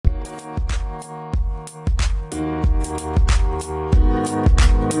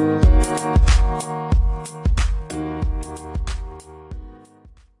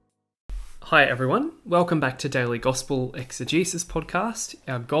Hi everyone, welcome back to Daily Gospel Exegesis Podcast.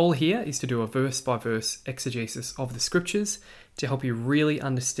 Our goal here is to do a verse-by-verse exegesis of the Scriptures to help you really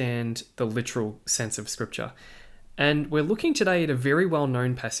understand the literal sense of Scripture. And we're looking today at a very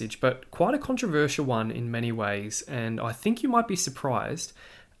well-known passage, but quite a controversial one in many ways, and I think you might be surprised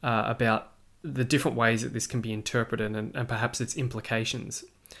about the different ways that this can be interpreted and perhaps its implications.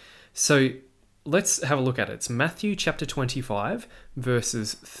 So let's have a look at it. It's Matthew chapter 25,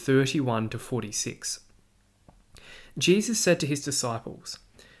 verses 31 to 46. Jesus said to his disciples,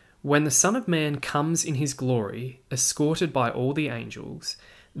 "When the Son of Man comes in his glory, escorted by all the angels,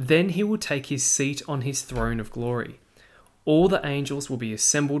 then he will take his seat on his throne of glory. All the angels will be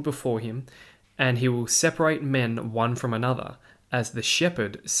assembled before him, and he will separate men one from another, as the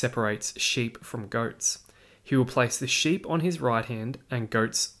shepherd separates sheep from goats. He will place the sheep on his right hand and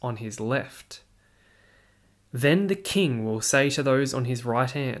goats on his left. Then the king will say to those on his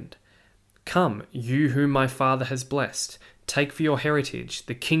right hand, 'Come, you whom my Father has blessed, take for your heritage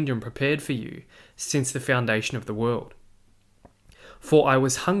the kingdom prepared for you since the foundation of the world. For I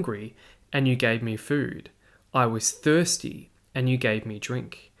was hungry, and you gave me food. I was thirsty, and you gave me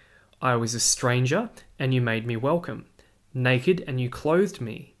drink. I was a stranger, and you made me welcome. Naked, and you clothed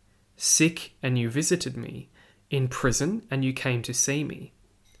me. Sick, and you visited me. In prison, and you came to see me.'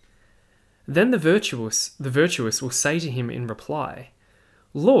 Then the virtuous will say to him in reply,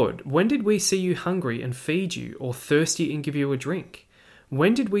 'Lord, when did we see you hungry and feed you, or thirsty and give you a drink?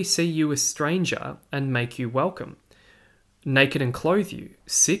 When did we see you a stranger and make you welcome? Naked and clothe you,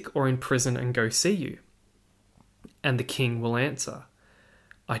 sick or in prison and go see you?' And the king will answer,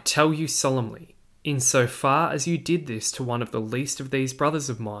 'I tell you solemnly, insofar as you did this to one of the least of these brothers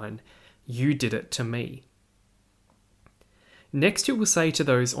of mine, you did it to me.' Next it will say to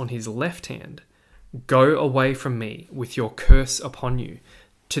those on his left hand, 'Go away from me with your curse upon you,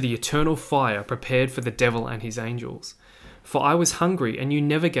 to the eternal fire prepared for the devil and his angels. For I was hungry, and you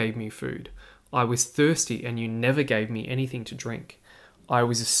never gave me food. I was thirsty, and you never gave me anything to drink. I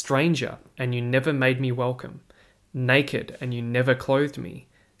was a stranger, and you never made me welcome. Naked, and you never clothed me.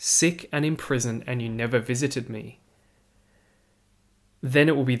 Sick and in prison, and you never visited me.' Then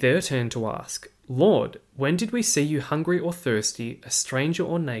it will be their turn to ask, 'Lord, when did we see you hungry or thirsty, a stranger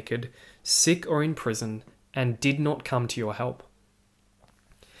or naked, sick or in prison, and did not come to your help?'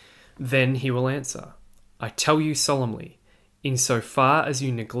 Then he will answer, 'I tell you solemnly, insofar as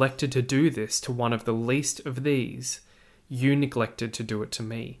you neglected to do this to one of the least of these, you neglected to do it to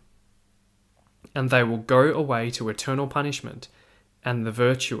me.' And they will go away to eternal punishment, and the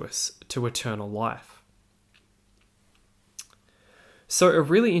virtuous to eternal life." So a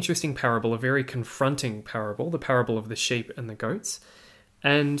really interesting parable, a very confronting parable, the parable of the sheep and the goats.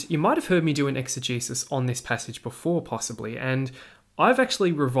 And you might have heard me do an exegesis on this passage before, possibly, and I've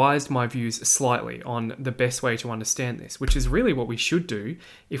actually revised my views slightly on the best way to understand this, which is really what we should do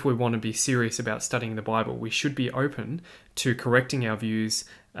if we want to be serious about studying the Bible. We should be open to correcting our views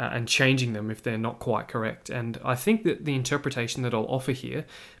and changing them if they're not quite correct. And I think that the interpretation that I'll offer here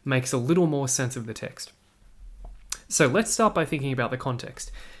makes a little more sense of the text. So let's start by thinking about the context.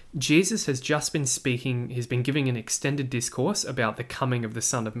 Jesus has just been speaking, he's been giving an extended discourse about the coming of the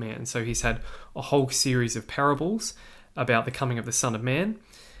Son of Man. So he's had a whole series of parables about the coming of the Son of Man.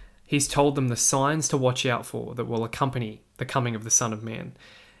 He's told them the signs to watch out for that will accompany the coming of the Son of Man.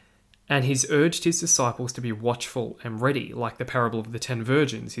 And he's urged his disciples to be watchful and ready, like the parable of the 10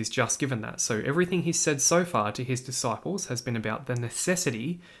 virgins. He's just given that. So everything he's said so far to his disciples has been about the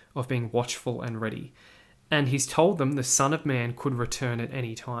necessity of being watchful and ready. And he's told them the Son of Man could return at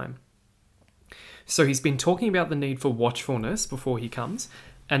any time. So he's been talking about the need for watchfulness before he comes,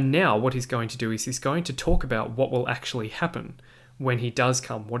 and now what he's going to do is he's going to talk about what will actually happen when he does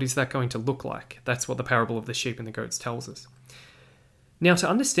come. What is that going to look like? That's what the parable of the sheep and the goats tells us. Now, to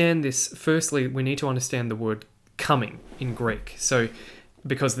understand this, firstly, we need to understand the word coming in Greek. So,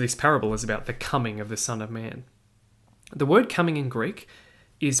 because this parable is about the coming of the Son of Man. The word coming in Greek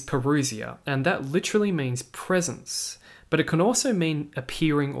is parousia, and that literally means presence, but it can also mean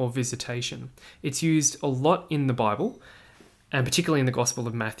appearing or visitation. It's used a lot in the Bible, and particularly in the Gospel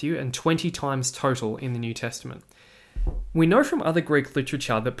of Matthew, and 20 times total in the New Testament. We know from other Greek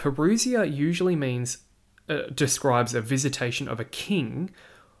literature that parousia usually describes a visitation of a king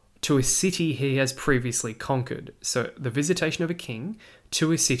to a city he has previously conquered. So the visitation of a king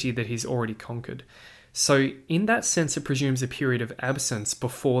to a city that he's already conquered. So in that sense, it presumes a period of absence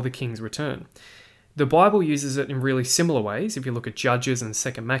before the king's return. The Bible uses it in really similar ways if you look at Judges and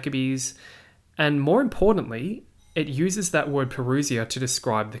 2 Maccabees. And more importantly, it uses that word parousia to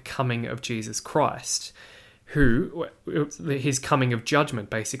describe the coming of Jesus Christ, his coming of judgment,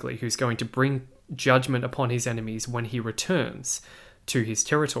 basically, who's going to bring judgment upon his enemies when he returns to his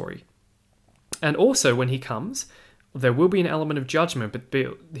territory. And also, when he comes, there will be an element of judgment, but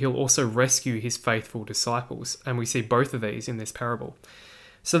he'll also rescue his faithful disciples. And we see both of these in this parable.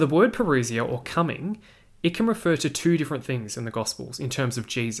 So the word parousia, or coming, it can refer to two different things in the Gospels in terms of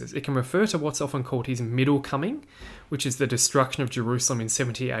Jesus. It can refer to what's often called his middle coming, which is the destruction of Jerusalem in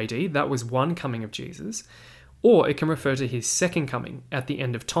 70 AD. That was one coming of Jesus. Or it can refer to his second coming at the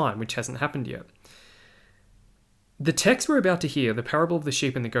end of time, which hasn't happened yet. The text we're about to hear, the parable of the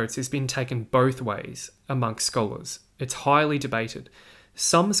sheep and the goats, has been taken both ways amongst scholars. It's highly debated.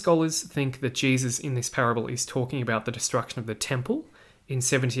 Some scholars think that Jesus in this parable is talking about the destruction of the temple in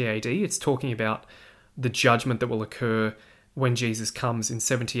 70 AD. It's talking about the judgment that will occur when Jesus comes in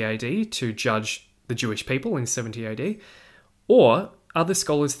 70 AD to judge the Jewish people in 70 AD. Or other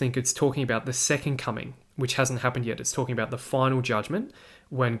scholars think it's talking about the second coming, which hasn't happened yet. It's talking about the final judgment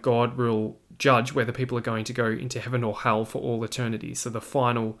when God will judge whether people are going to go into heaven or hell for all eternity. So the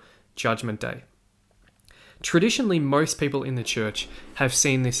final judgment day. Traditionally, most people in the church have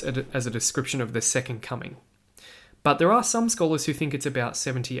seen this as a description of the second coming. But there are some scholars who think it's about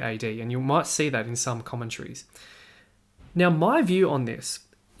 70 AD, and you might see that in some commentaries. Now, my view on this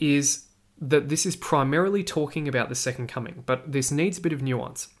is that this is primarily talking about the second coming, but this needs a bit of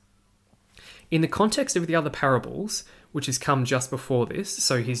nuance. In the context of the other parables, which has come just before this,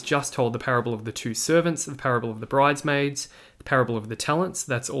 so he's just told the parable of the two servants, the parable of the bridesmaids, the parable of the talents,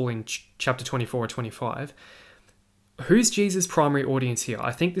 that's all in chapter 24 or 25. Who's Jesus' primary audience here?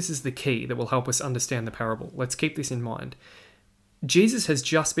 I think this is the key that will help us understand the parable. Let's keep this in mind. Jesus has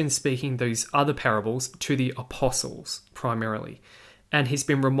just been speaking those other parables to the apostles, primarily. And he's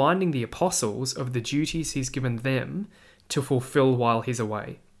been reminding the apostles of the duties he's given them to fulfill while he's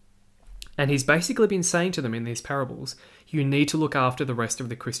away. And he's basically been saying to them in these parables, you need to look after the rest of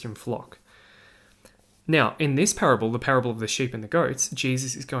the Christian flock. Now, in this parable, the parable of the sheep and the goats,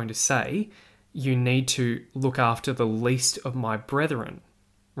 Jesus is going to say, you need to look after the least of my brethren.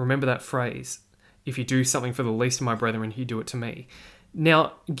 Remember that phrase. If you do something for the least of my brethren, you do it to me.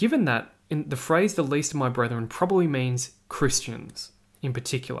 Now, given that, the phrase the least of my brethren probably means Christians in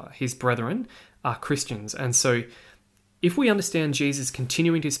particular. His brethren are Christians. And so if we understand Jesus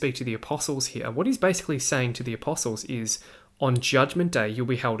continuing to speak to the apostles here, what he's basically saying to the apostles is, on Judgment Day, you'll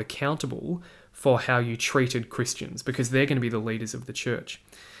be held accountable for how you treated Christians, because they're going to be the leaders of the church.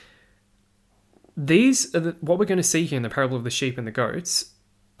 These are what we're going to see here in the parable of the sheep and the goats,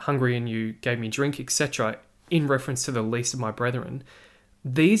 hungry and you gave me drink, etc., in reference to the least of my brethren.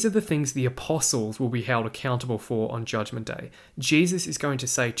 These are the things the apostles will be held accountable for on Judgment Day. Jesus is going to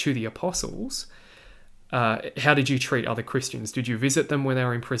say to the apostles, how did you treat other Christians? Did you visit them when they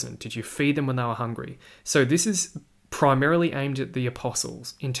were in prison? Did you feed them when they were hungry? So this is primarily aimed at the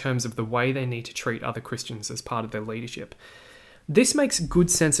apostles in terms of the way they need to treat other Christians as part of their leadership. This makes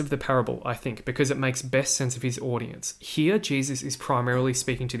good sense of the parable, I think, because it makes best sense of his audience. Here, Jesus is primarily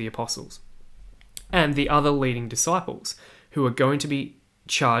speaking to the apostles and the other leading disciples who are going to be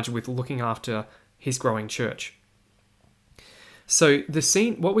charged with looking after his growing church. So the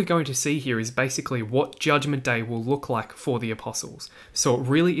scene, what we're going to see here is basically what Judgment Day will look like for the apostles. So it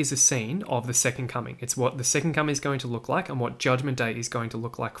really is a scene of the second coming. It's what the second coming is going to look like and what Judgment Day is going to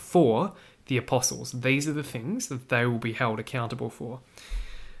look like for the apostles. These are the things that they will be held accountable for.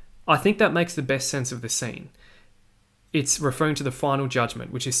 I think that makes the best sense of the scene. It's referring to the final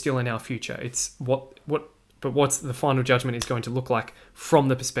judgment, which is still in our future. It's what's the final judgment is going to look like from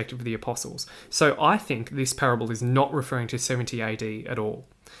the perspective of the apostles. So I think this parable is not referring to 70 AD at all.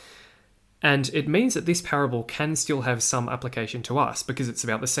 And it means that this parable can still have some application to us because it's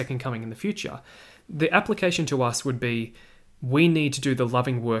about the second coming in the future. The application to us would be, we need to do the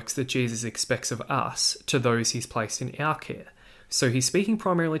loving works that Jesus expects of us to those he's placed in our care. So he's speaking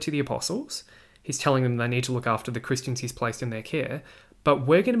primarily to the apostles. He's telling them they need to look after the Christians he's placed in their care. But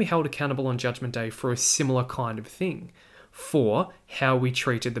we're going to be held accountable on Judgment Day for a similar kind of thing, for how we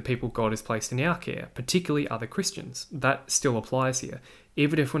treated the people God has placed in our care, particularly other Christians. That still applies here.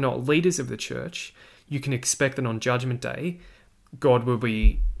 Even if we're not leaders of the church, you can expect that on Judgment Day, God will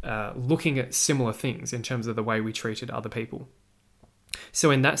be looking at similar things in terms of the way we treated other people.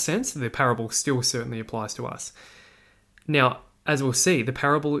 So in that sense, the parable still certainly applies to us. Now, as we'll see, the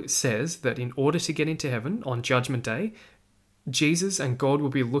parable says that in order to get into heaven on Judgment Day, Jesus and God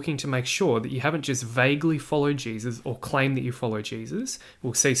will be looking to make sure that you haven't just vaguely followed Jesus or claim that you follow Jesus.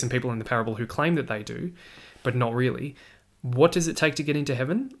 We'll see some people in the parable who claim that they do, but not really. What does it take to get into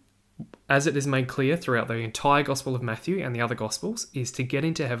heaven? As it is made clear throughout the entire Gospel of Matthew and the other Gospels, is to get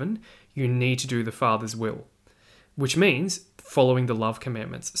into heaven, you need to do the Father's will. which means following the love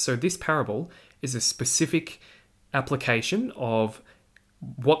commandments. So this parable is a specific application of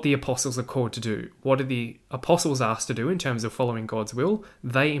what the apostles are called to do. What are the apostles asked to do in terms of following God's will?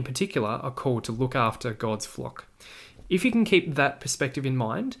 They, in particular, are called to look after God's flock. If you can keep that perspective in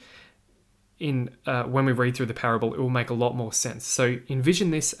mind, when we read through the parable, it will make a lot more sense. So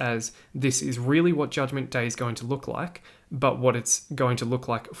envision this as this is really what Judgment Day is going to look like, but what it's going to look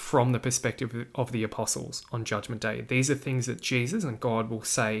like from the perspective of the apostles on Judgment Day. These are things that Jesus and God will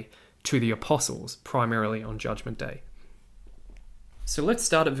say to the apostles, primarily on Judgment Day. So let's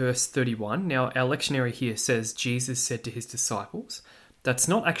start at verse 31. Now, our lectionary here says, Jesus said to his disciples. That's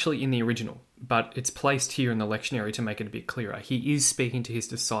not actually in the original, but it's placed here in the lectionary to make it a bit clearer. He is speaking to his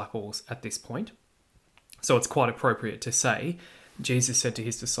disciples at this point. So it's quite appropriate to say, Jesus said to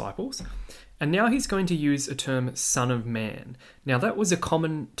his disciples. And now he's going to use a term, Son of Man. Now, that was a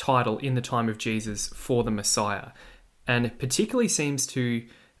common title in the time of Jesus for the Messiah, and it particularly seems to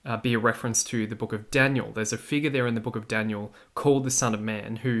be a reference to the book of Daniel. There's a figure there in the book of Daniel called the Son of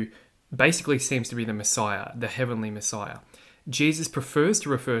Man who basically seems to be the Messiah, the heavenly Messiah. Jesus prefers to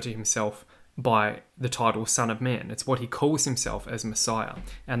refer to himself by the title Son of Man. It's what he calls himself as Messiah,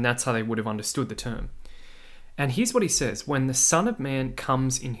 and that's how they would have understood the term. And here's what he says, when the Son of Man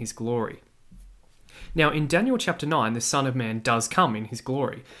comes in his glory. Now, in Daniel chapter 9, the Son of Man does come in his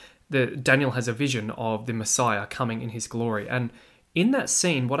glory. Daniel has a vision of the Messiah coming in his glory, and in that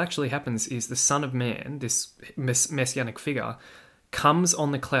scene, what actually happens is the Son of Man, this messianic figure, comes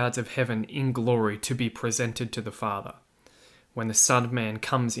on the clouds of heaven in glory to be presented to the Father. When the Son of Man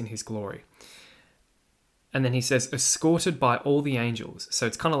comes in his glory. And then he says, escorted by all the angels. So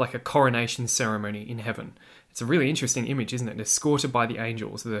it's kind of like a coronation ceremony in heaven. It's a really interesting image, isn't it? Escorted by the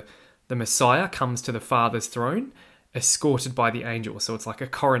angels. The Messiah comes to the Father's throne, escorted by the angels. So it's like a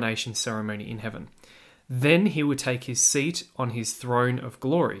coronation ceremony in heaven. Then he would take his seat on his throne of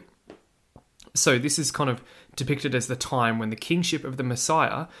glory. So this is kind of depicted as the time when the kingship of the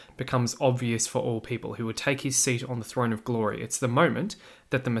Messiah becomes obvious for all people, who would take his seat on the throne of glory. It's the moment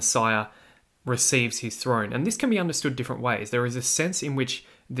that the Messiah receives his throne. And this can be understood different ways. There is a sense in which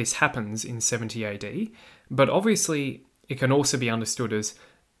this happens in 70 AD, but obviously it can also be understood as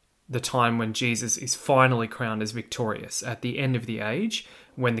the time when Jesus is finally crowned as victorious at the end of the age,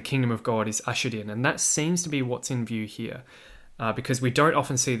 when the kingdom of God is ushered in. And that seems to be what's in view here. Because we don't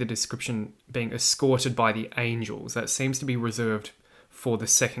often see the description being escorted by the angels. That seems to be reserved for the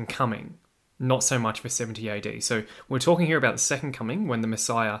second coming, not so much for 70 AD. So we're talking here about the second coming, when the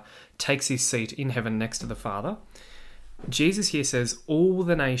Messiah takes his seat in heaven next to the Father. Jesus here says, all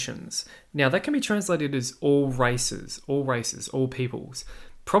the nations. Now that can be translated as all races, all peoples.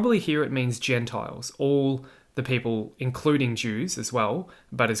 Probably here it means Gentiles, all the people, including Jews as well,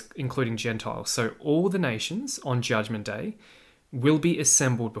 but as including Gentiles. So all the nations on Judgment Day will be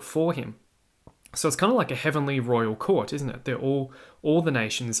assembled before him. So it's kind of like a heavenly royal court, isn't it? They're all the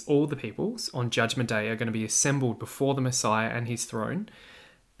nations, all the peoples on Judgment Day are going to be assembled before the Messiah and his throne.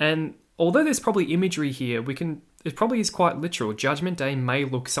 And although there's probably imagery here, it probably is quite literal. Judgment Day may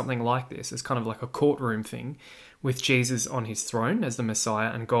look something like this, as kind of like a courtroom thing, with Jesus on his throne as the Messiah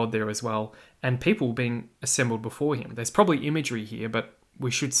and God there as well, and people being assembled before him. There's probably imagery here, but we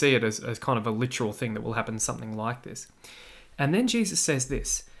should see it as kind of a literal thing that will happen something like this. And then Jesus says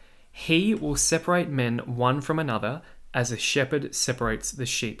this, he will separate men one from another as a shepherd separates the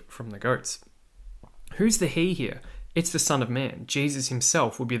sheep from the goats. Who's the he here? It's the Son of Man. Jesus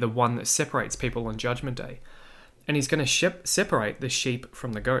himself will be the one that separates people on Judgment Day. And he's going to separate the sheep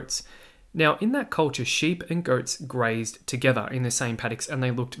from the goats. Now, in that culture, sheep and goats grazed together in the same paddocks, and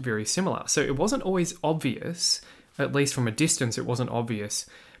they looked very similar. So it wasn't always obvious, at least from a distance, it wasn't obvious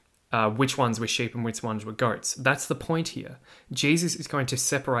which ones were sheep and which ones were goats. That's the point here. Jesus is going to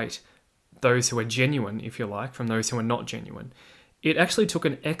separate those who are genuine, if you like, from those who are not genuine. It actually took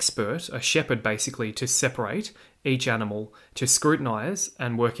an expert, a shepherd basically, to separate each animal, to scrutinize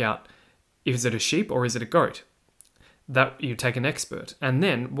and work out, is it a sheep or is it a goat? That you'd take an expert. And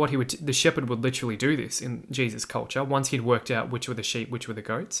then the shepherd would literally do this in Jesus' culture. Once he'd worked out which were the sheep, which were the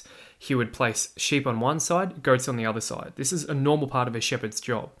goats, he would place sheep on one side, goats on the other side. This is a normal part of a shepherd's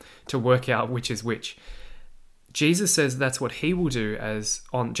job, to work out which is which. Jesus says that's what he will do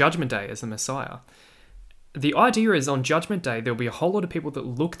on Judgment Day as the Messiah. The idea is on Judgment Day, there'll be a whole lot of people that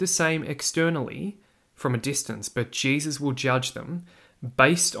look the same externally from a distance, but Jesus will judge them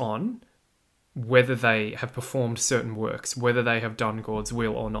based on whether they have performed certain works, whether they have done God's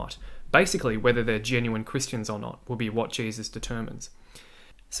will or not. Basically, whether they're genuine Christians or not will be what Jesus determines.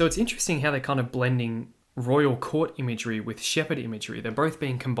 So it's interesting how they're kind of blending royal court imagery with shepherd imagery. They're both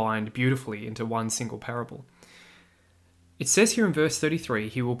being combined beautifully into one single parable. It says here in verse 33,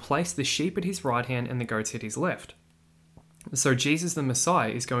 he will place the sheep at his right hand and the goats at his left. So Jesus the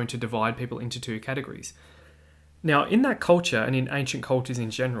Messiah is going to divide people into two categories. Now, in that culture and in ancient cultures in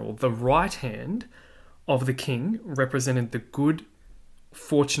general, the right hand of the king represented the good,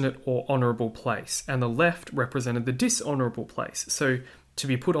 fortunate, or honourable place, and the left represented the dishonourable place. So to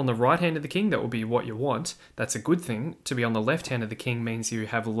be put on the right hand of the king, that will be what you want. That's a good thing. To be on the left hand of the king means you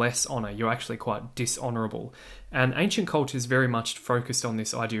have less honour. You're actually quite dishonourable. And ancient cultures very much focused on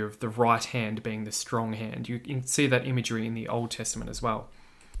this idea of the right hand being the strong hand. You can see that imagery in the Old Testament as well.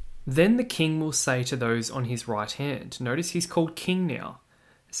 Then the king will say to those on his right hand. Notice he's called king now.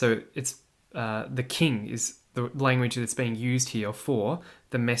 So it's the king is the language that's being used here for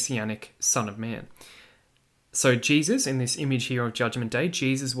the messianic Son of Man. So Jesus, in this image here of Judgment Day,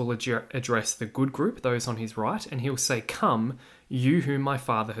 Jesus will address the good group, those on his right, and he'll say, "Come, you whom my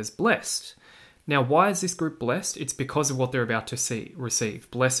Father has blessed." Now, why is this group blessed? It's because of what they're about to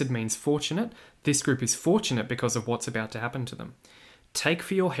receive. Blessed means fortunate. This group is fortunate because of what's about to happen to them. Take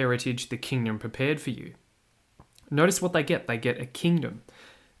for your heritage the kingdom prepared for you. Notice what they get. They get a kingdom.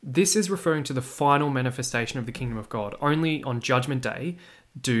 This is referring to the final manifestation of the kingdom of God. Only on Judgment Day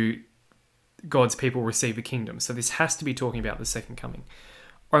do God's people receive a kingdom. So this has to be talking about the second coming.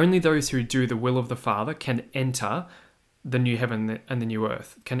 Only those who do the will of the Father can enter the new heaven and the new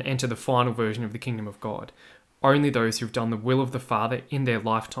earth, can enter the final version of the kingdom of God. Only those who've done the will of the Father in their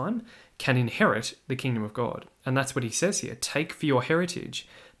lifetime can inherit the kingdom of God. And that's what he says here. Take for your heritage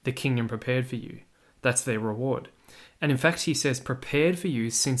the kingdom prepared for you. That's their reward. And in fact, he says, prepared for you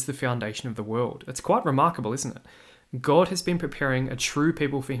since the foundation of the world. It's quite remarkable, isn't it? God has been preparing a true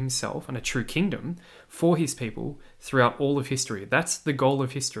people for himself and a true kingdom for his people throughout all of history. That's the goal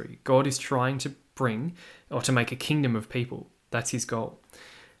of history. God is trying to bring or to make a kingdom of people. That's his goal.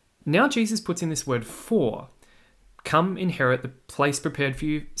 Now Jesus puts in this word for. Come inherit the place prepared for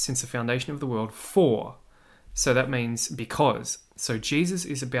you since the foundation of the world for. So that means because. So Jesus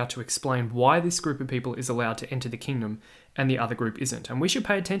is about to explain why this group of people is allowed to enter the kingdom and the other group isn't. And we should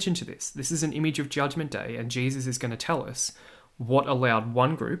pay attention to this. This is an image of Judgment Day, and Jesus is going to tell us what allowed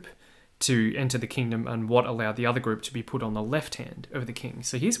one group to enter the kingdom and what allowed the other group to be put on the left hand of the king.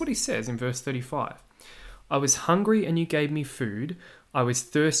 So here's what he says in verse 35. I was hungry and you gave me food. I was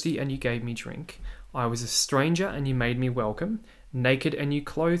thirsty and you gave me drink. I was a stranger and you made me welcome. Naked and you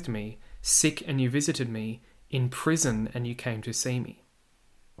clothed me. Sick and you visited me. In prison and you came to see me.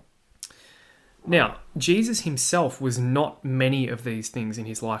 Now, Jesus himself was not many of these things in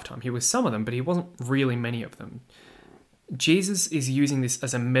his lifetime. He was some of them, but he wasn't really many of them. Jesus is using this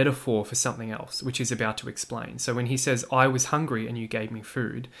as a metaphor for something else, which he's about to explain. So when he says, I was hungry and you gave me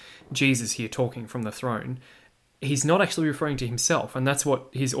food, Jesus here talking from the throne, he's not actually referring to himself. And that's what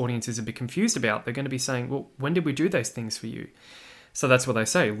his audience is a bit confused about. They're going to be saying, well, when did we do those things for you? So that's what they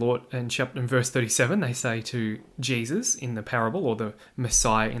say. Lord, in verse 37, they say to Jesus in the parable, or the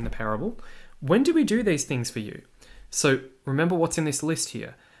Messiah in the parable, when did we do these things for you? So remember what's in this list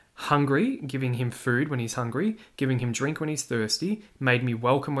here. Hungry, giving him food when he's hungry, giving him drink when he's thirsty, made me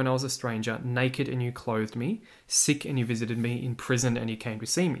welcome when I was a stranger, naked and you clothed me, sick and you visited me, in prison and you came to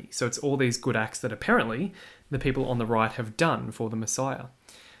see me. So it's all these good acts that apparently the people on the right have done for the Messiah.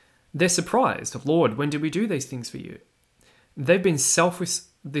 They're surprised. Lord, when did we do these things for you? They've been selfish.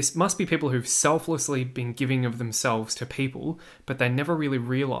 This must be people who've selflessly been giving of themselves to people, but they never really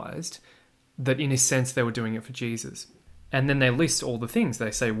realized that in a sense they were doing it for Jesus. And then they list all the things.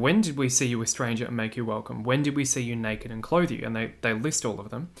 They say, when did we see you a stranger and make you welcome? When did we see you naked and clothe you? And they list all of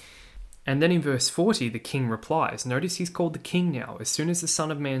them. And then in verse 40, the king replies. Notice he's called the king now. As soon as the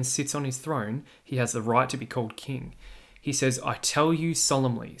Son of Man sits on his throne, he has the right to be called king. He says, I tell you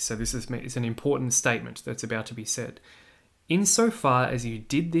solemnly. So this is an important statement that's about to be said. Insofar as you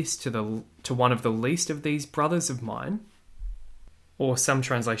did this to one of the least of these brothers of mine, or some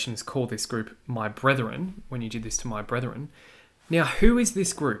translations call this group my brethren, when you did this to my brethren. Now, who is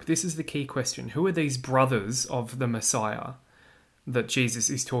this group? This is the key question. Who are these brothers of the Messiah that Jesus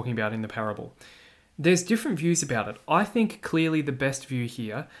is talking about in the parable? There's different views about it. I think clearly the best view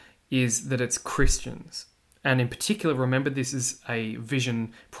here is that it's Christians. And in particular, remember this is a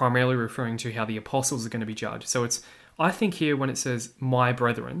vision primarily referring to how the apostles are going to be judged. So I think here when it says my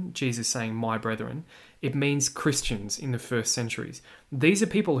brethren, Jesus saying my brethren, it means Christians in the first centuries. These are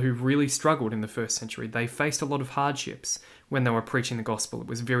people who really struggled in the first century. They faced a lot of hardships when they were preaching the gospel. It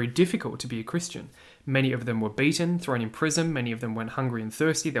was very difficult to be a Christian. Many of them were beaten, thrown in prison. Many of them went hungry and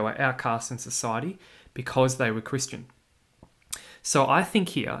thirsty. They were outcasts in society because they were Christian. So I think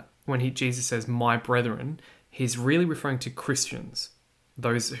here, when Jesus says my brethren, he's really referring to Christians,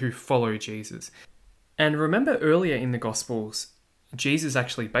 those who follow Jesus. And remember earlier in the Gospels, Jesus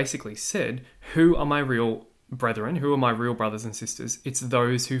actually basically said, who are my real brethren? Who are my real brothers and sisters? It's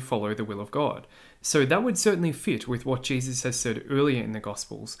those who follow the will of God. So that would certainly fit with what Jesus has said earlier in the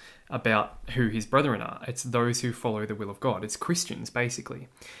Gospels about who his brethren are. It's those who follow the will of God. It's Christians, basically.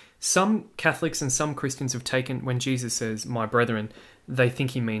 Some Catholics and some Christians have taken, when Jesus says, my brethren, they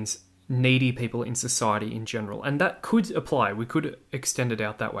think he means needy people in society in general. And that could apply. We could extend it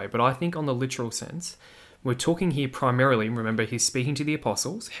out that way. But I think on the literal sense, we're talking here primarily, remember, he's speaking to the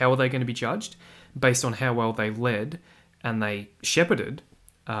apostles. How are they going to be judged? Based on how well they led and they shepherded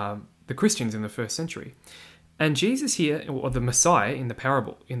the Christians in the first century. And Jesus here, or the Messiah in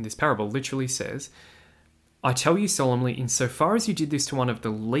this parable, literally says, I tell you solemnly, insofar as you did this to one of the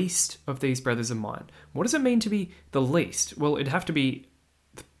least of these brothers of mine. What does it mean to be the least? Well, it'd have to be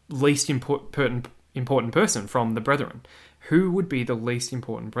the least important person from the brethren. Who would be the least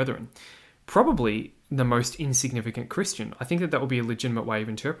important brethren? Probably the most insignificant Christian. I think that would be a legitimate way of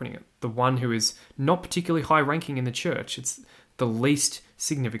interpreting it. The one who is not particularly high ranking in the church. It's the least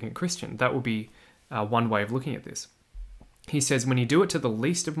significant Christian. That would be one way of looking at this. He says, when you do it to the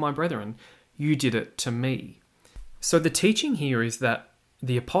least of my brethren, you did it to me. So the teaching here is that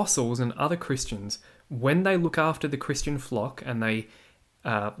the apostles and other Christians, when they look after the Christian flock and they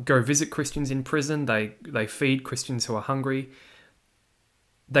go visit Christians in prison, they feed Christians who are hungry,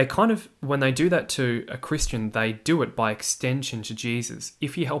 they kind of, when they do that to a Christian, they do it by extension to Jesus.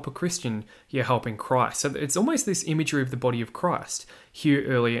 If you help a Christian, you're helping Christ. So it's almost this imagery of the body of Christ here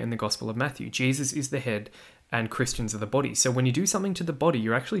earlier in the Gospel of Matthew. Jesus is the head and Christians are the body. So when you do something to the body,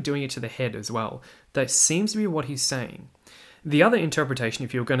 you're actually doing it to the head as well. That seems to be what he's saying. The other interpretation,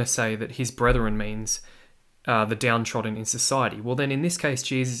 if you're going to say that his brethren means the downtrodden in society, well then in this case,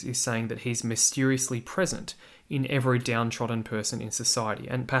 Jesus is saying that he's mysteriously present in every downtrodden person in society.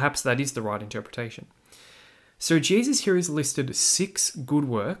 And perhaps that is the right interpretation. So Jesus here has listed 6 good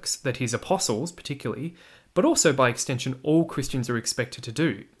works that his apostles particularly, but also by extension all Christians are expected to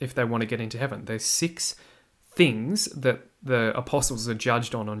do if they want to get into heaven. There's 6 things that the apostles are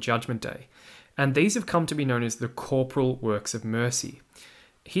judged on Judgment Day. And these have come to be known as the corporal works of mercy.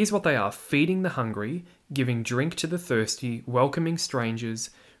 Here's what they are: feeding the hungry, giving drink to the thirsty, welcoming strangers,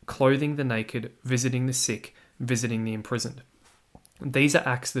 clothing the naked, visiting the sick, visiting the imprisoned. These are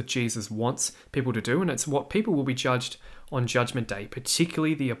acts that Jesus wants people to do, and it's what people will be judged on Judgment Day,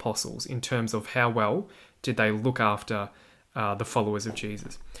 particularly the apostles, in terms of how well did they look after the followers of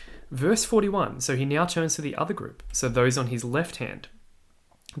Jesus. Verse 41, so he now turns to the other group, so those on his left hand.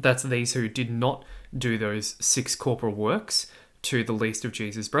 That's these who did not do those 6 corporal works to the least of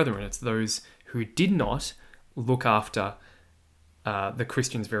Jesus' brethren. It's those who did not look after the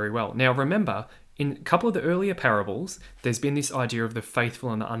Christians very well. Now remember, in a couple of the earlier parables, there's been this idea of the faithful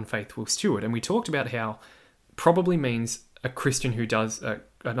and the unfaithful steward, and we talked about how probably means a Christian who does, an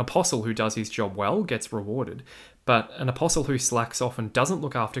apostle who does his job well gets rewarded, but an apostle who slacks off and doesn't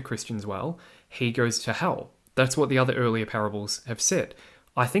look after Christians well, he goes to hell. That's what the other earlier parables have said.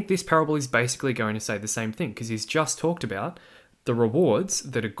 I think this parable is basically going to say the same thing, because he's just talked about the rewards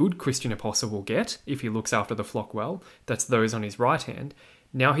that a good Christian apostle will get if he looks after the flock well. That's those on his right hand.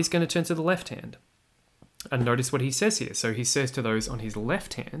 Now he's going to turn to the left hand. And notice what he says here. So he says to those on his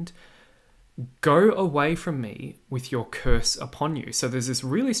left hand, go away from me with your curse upon you. So there's this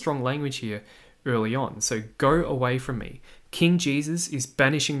really strong language here early on. So go away from me. King Jesus is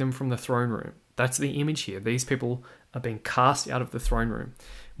banishing them from the throne room. That's the image here. These people are being cast out of the throne room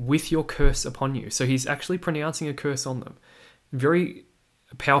with your curse upon you. So he's actually pronouncing a curse on them. Very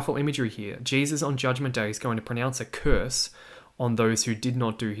powerful imagery here. Jesus on Judgment Day is going to pronounce a curse on those who did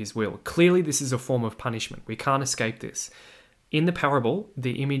not do his will. Clearly, this is a form of punishment. We can't escape this. In the parable,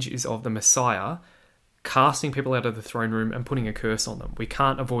 the image is of the Messiah casting people out of the throne room and putting a curse on them. We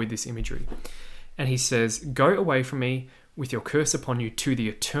can't avoid this imagery. And he says, go away from me with your curse upon you to the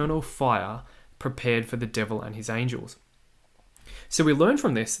eternal fire prepared for the devil and his angels. So we learn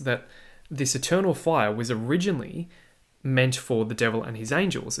from this that this eternal fire was originally meant for the devil and his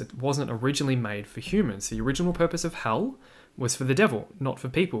angels. It wasn't originally made for humans. The original purpose of hell was for the devil, not for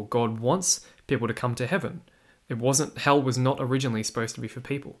people. God wants people to come to heaven. Hell was not originally supposed to be for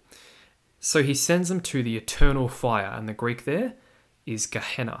people. So he sends them to the eternal fire, and the Greek there is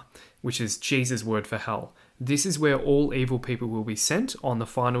Gehenna, which is Jesus' word for hell. This is where all evil people will be sent on the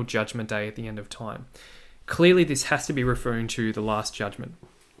final judgment day at the end of time. Clearly, this has to be referring to the last judgment.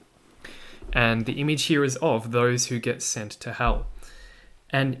 And the image here is of those who get sent to hell.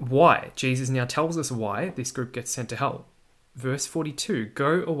 And why? Jesus now tells us why this group gets sent to hell. Verse 42,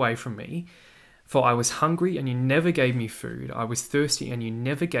 go away from me, for I was hungry and you never gave me food. I was thirsty and you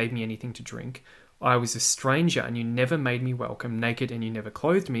never gave me anything to drink. I was a stranger and you never made me welcome, naked and you never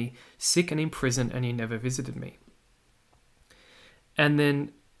clothed me, sick and in prison and you never visited me. And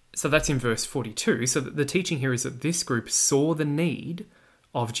then, so that's in verse 42. So the teaching here is that this group saw the need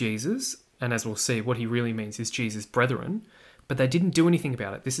of Jesus, and as we'll see, what he really means is Jesus' brethren, but they didn't do anything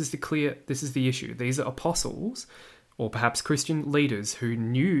about it. This is the issue. These are apostles, or perhaps Christian leaders who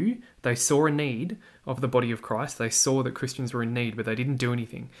knew, they saw a need of the body of Christ. They saw that Christians were in need, but they didn't do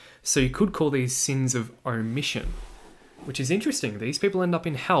anything. So you could call these sins of omission, which is interesting. These people end up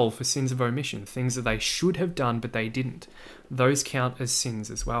in hell for sins of omission, things that they should have done, but they didn't. Those count as sins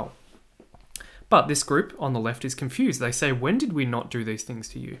as well. But this group on the left is confused. They say, when did we not do these things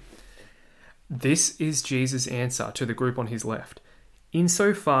to you? This is Jesus' answer to the group on his left.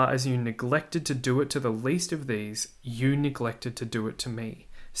 Insofar as you neglected to do it to the least of these, you neglected to do it to me.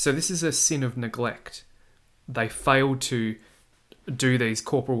 So this is a sin of neglect. They failed to do these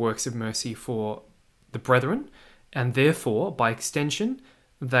corporal works of mercy for the brethren, and therefore, by extension,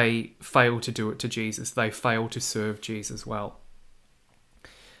 they fail to do it to Jesus. They fail to serve Jesus well.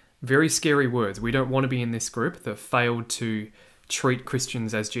 Very scary words. We don't want to be in this group that failed to treat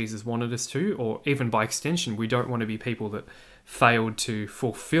Christians as Jesus wanted us to, or even by extension, we don't want to be people that failed to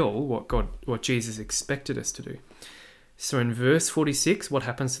fulfill what Jesus expected us to do. So in verse 46, what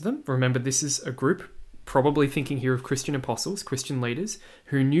happens to them? Remember, this is a group probably thinking here of Christian apostles, Christian leaders,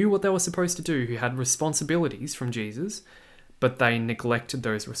 who knew what they were supposed to do, who had responsibilities from Jesus, but they neglected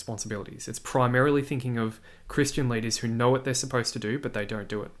those responsibilities. It's primarily thinking of Christian leaders who know what they're supposed to do, but they don't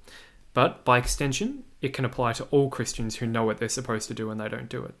do it. But by extension, it can apply to all Christians who know what they're supposed to do and they don't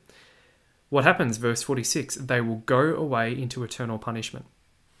do it. What happens? Verse 46, they will go away into eternal punishment.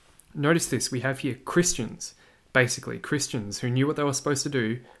 Notice this, we have here Christians, basically Christians who knew what they were supposed to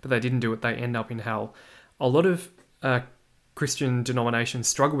do, but they didn't do it, they end up in hell. A lot of Christian denominations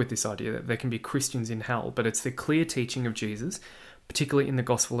struggle with this idea that there can be Christians in hell, but it's the clear teaching of Jesus, particularly in the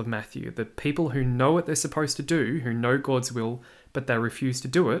Gospel of Matthew, that people who know what they're supposed to do, who know God's will, but they refuse to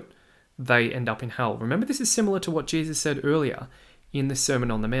do it, they end up in hell. Remember, this is similar to what Jesus said earlier in the Sermon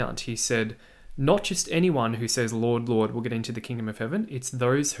on the Mount. He said, not just anyone who says, Lord, Lord, will get into the kingdom of heaven. It's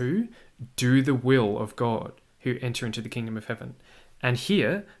those who do the will of God who enter into the kingdom of heaven. And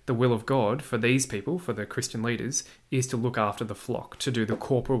here, the will of God for these people, for the Christian leaders, is to look after the flock, to do the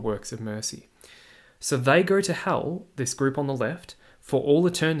corporal works of mercy. So they go to hell, this group on the left, for all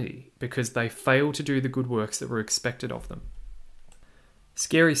eternity because they fail to do the good works that were expected of them.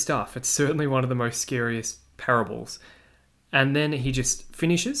 Scary stuff. It's certainly one of the most scariest parables. And then he just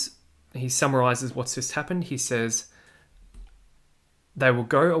finishes. He summarizes what's just happened. He says, they will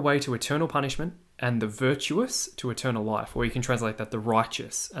go away to eternal punishment and the virtuous to eternal life. Or you can translate that the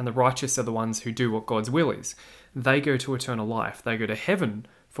righteous. And the righteous are the ones who do what God's will is. They go to eternal life. They go to heaven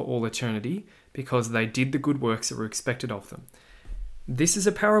for all eternity because they did the good works that were expected of them. This is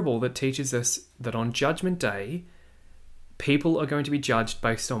a parable that teaches us that on Judgment Day, people are going to be judged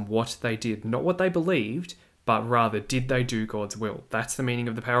based on what they did, not what they believed, but rather, did they do God's will? That's the meaning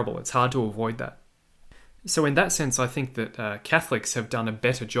of the parable. It's hard to avoid that. So in that sense, I think that Catholics have done a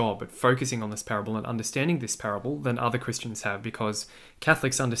better job at focusing on this parable and understanding this parable than other Christians have, because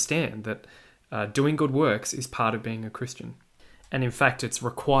Catholics understand that doing good works is part of being a Christian. And in fact, it's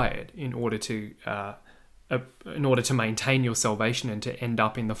required in order to maintain your salvation and to end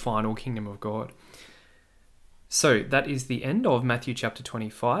up in the final kingdom of God. So that is the end of Matthew chapter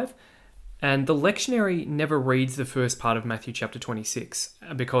 25. And the lectionary never reads the first part of Matthew chapter 26,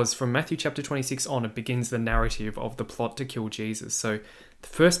 because from Matthew chapter 26 on, it begins the narrative of the plot to kill Jesus. So the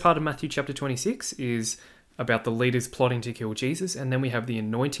first part of Matthew chapter 26 is about the leaders plotting to kill Jesus, and then we have the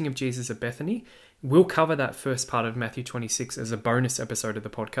anointing of Jesus at Bethany. We'll cover that first part of Matthew 26 as a bonus episode of the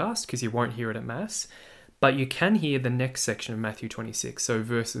podcast, because you won't hear it at Mass. But you can hear the next section of Matthew 26, so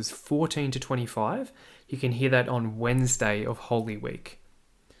verses 14 to 25. You can hear that on Wednesday of Holy Week.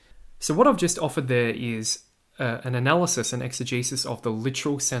 So what I've just offered there is an analysis and exegesis of the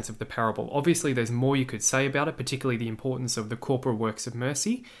literal sense of the parable. Obviously, there's more you could say about it, particularly the importance of the corporal works of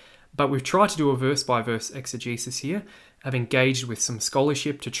mercy. But we've tried to do a verse-by-verse exegesis here. I've engaged with some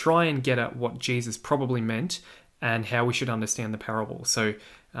scholarship to try and get at what Jesus probably meant and how we should understand the parable. So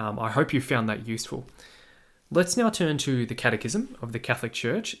I hope you found that useful. Let's now turn to the Catechism of the Catholic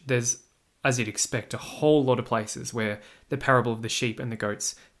Church. There's, as you'd expect, a whole lot of places where the parable of the sheep and the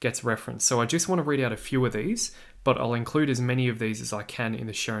goats gets referenced. So I just want to read out a few of these, but I'll include as many of these as I can in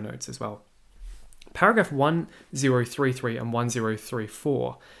the show notes as well. Paragraph 1033 and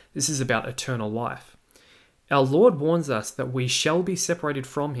 1034, this is about eternal life. Our Lord warns us that we shall be separated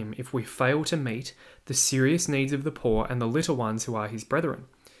from him if we fail to meet the serious needs of the poor and the little ones who are his brethren.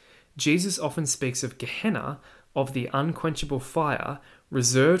 Jesus often speaks of Gehenna, of the unquenchable fire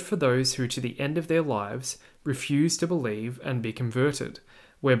reserved for those who to the end of their lives refuse to believe and be converted,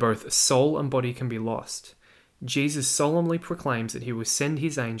 where both soul and body can be lost. Jesus solemnly proclaims that he will send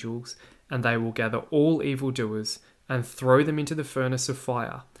his angels, and they will gather all evildoers and throw them into the furnace of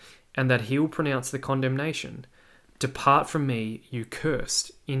fire, and that he will pronounce the condemnation, "Depart from me, you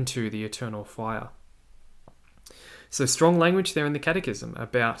cursed, into the eternal fire." So strong language there in the Catechism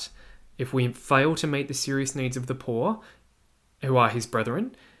about if we fail to meet the serious needs of the poor, who are his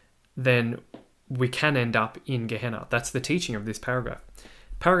brethren, then we can end up in Gehenna. That's the teaching of this paragraph.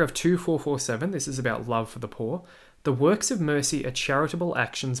 Paragraph 2447, this is about love for the poor. The works of mercy are charitable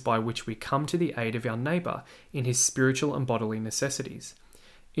actions by which we come to the aid of our neighbour in his spiritual and bodily necessities.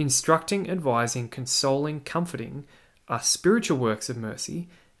 Instructing, advising, consoling, comforting are spiritual works of mercy,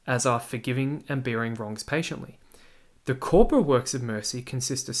 as are forgiving and bearing wrongs patiently. The corporal works of mercy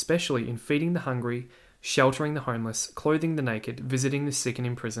consist especially in feeding the hungry, sheltering the homeless, clothing the naked, visiting the sick and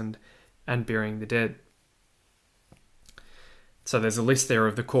imprisoned, and burying the dead. So there's a list there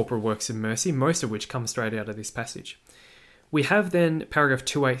of the corporal works of mercy, most of which come straight out of this passage. We have then paragraph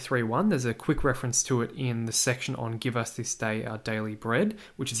 2831. There's a quick reference to it in the section on Give Us This Day Our Daily Bread,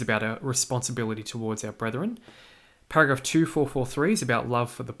 which is about our responsibility towards our brethren. Paragraph 2443 is about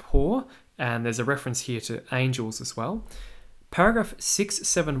love for the poor, and there's a reference here to angels as well. Paragraph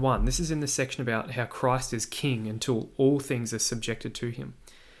 671, this is in the section about how Christ is king until all things are subjected to him.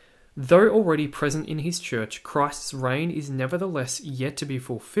 Though already present in his church, Christ's reign is nevertheless yet to be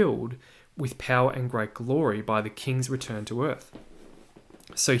fulfilled with power and great glory by the king's return to earth.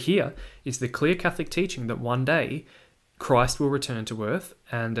 So here is the clear Catholic teaching that one day Christ will return to earth,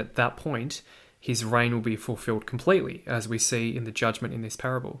 and at that point his reign will be fulfilled completely, as we see in the judgment in this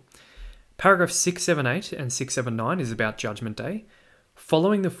parable. Paragraph 678 and 679 is about Judgment Day.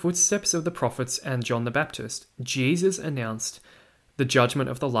 Following the footsteps of the prophets and John the Baptist, Jesus announced the judgment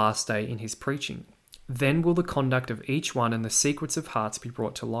of the last day in his preaching. Then will the conduct of each one and the secrets of hearts be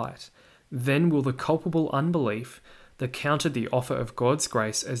brought to light. Then will the culpable unbelief that counted the offer of God's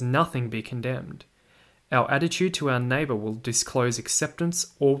grace as nothing be condemned. Our attitude to our neighbour will disclose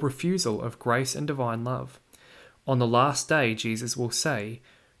acceptance or refusal of grace and divine love. On the last day, Jesus will say,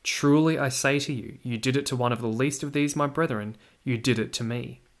 "Truly I say to you, you did it to one of the least of these my brethren, you did it to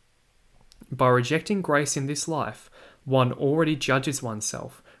me." By rejecting grace in this life, one already judges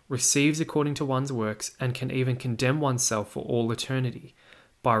oneself, receives according to one's works, and can even condemn oneself for all eternity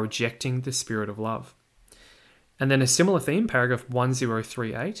by rejecting the spirit of love. And then a similar theme, paragraph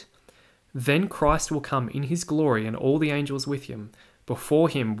 1038. Then Christ will come in his glory and all the angels with him. Before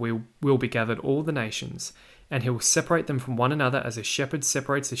him will be gathered all the nations, and he will separate them from one another as a shepherd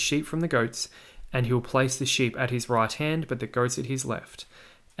separates the sheep from the goats, and he will place the sheep at his right hand, but the goats at his left.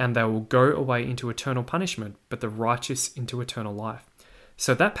 And they will go away into eternal punishment, but the righteous into eternal life.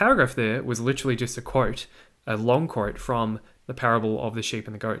 So that paragraph there was literally just a quote, a long quote from the parable of the sheep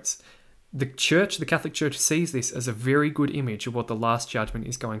and the goats. The church, the Catholic Church, sees this as a very good image of what the last judgment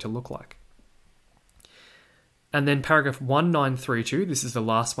is going to look like. And then paragraph 1932, this is the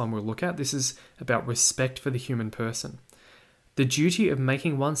last one we'll look at. This is about respect for the human person. The duty of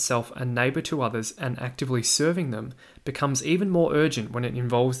making oneself a neighbour to others and actively serving them becomes even more urgent when it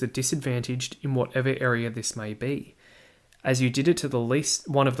involves the disadvantaged in whatever area this may be. As you did it to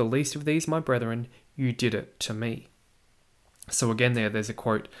one of the least of these, my brethren, you did it to me. So again there's a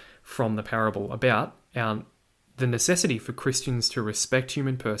quote from the parable about the necessity for Christians to respect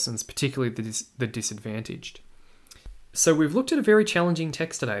human persons, particularly the disadvantaged. So we've looked at a very challenging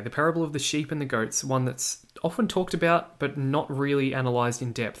text today, the parable of the sheep and the goats, one that's often talked about but not really analysed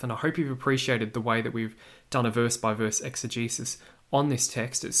in depth, and I hope you've appreciated the way that we've done a verse-by-verse exegesis on this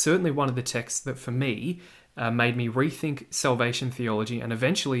text. It's certainly one of the texts that for me made me rethink salvation theology, and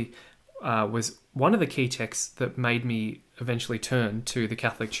eventually was one of the key texts that made me eventually turn to the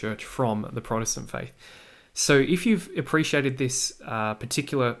Catholic Church from the Protestant faith. So if you've appreciated this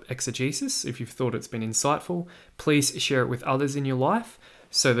particular exegesis, if you've thought it's been insightful, please share it with others in your life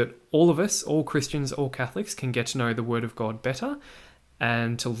so that all of us, all Christians, all Catholics, can get to know the Word of God better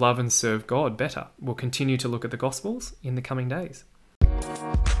and to love and serve God better. We'll continue to look at the Gospels in the coming days.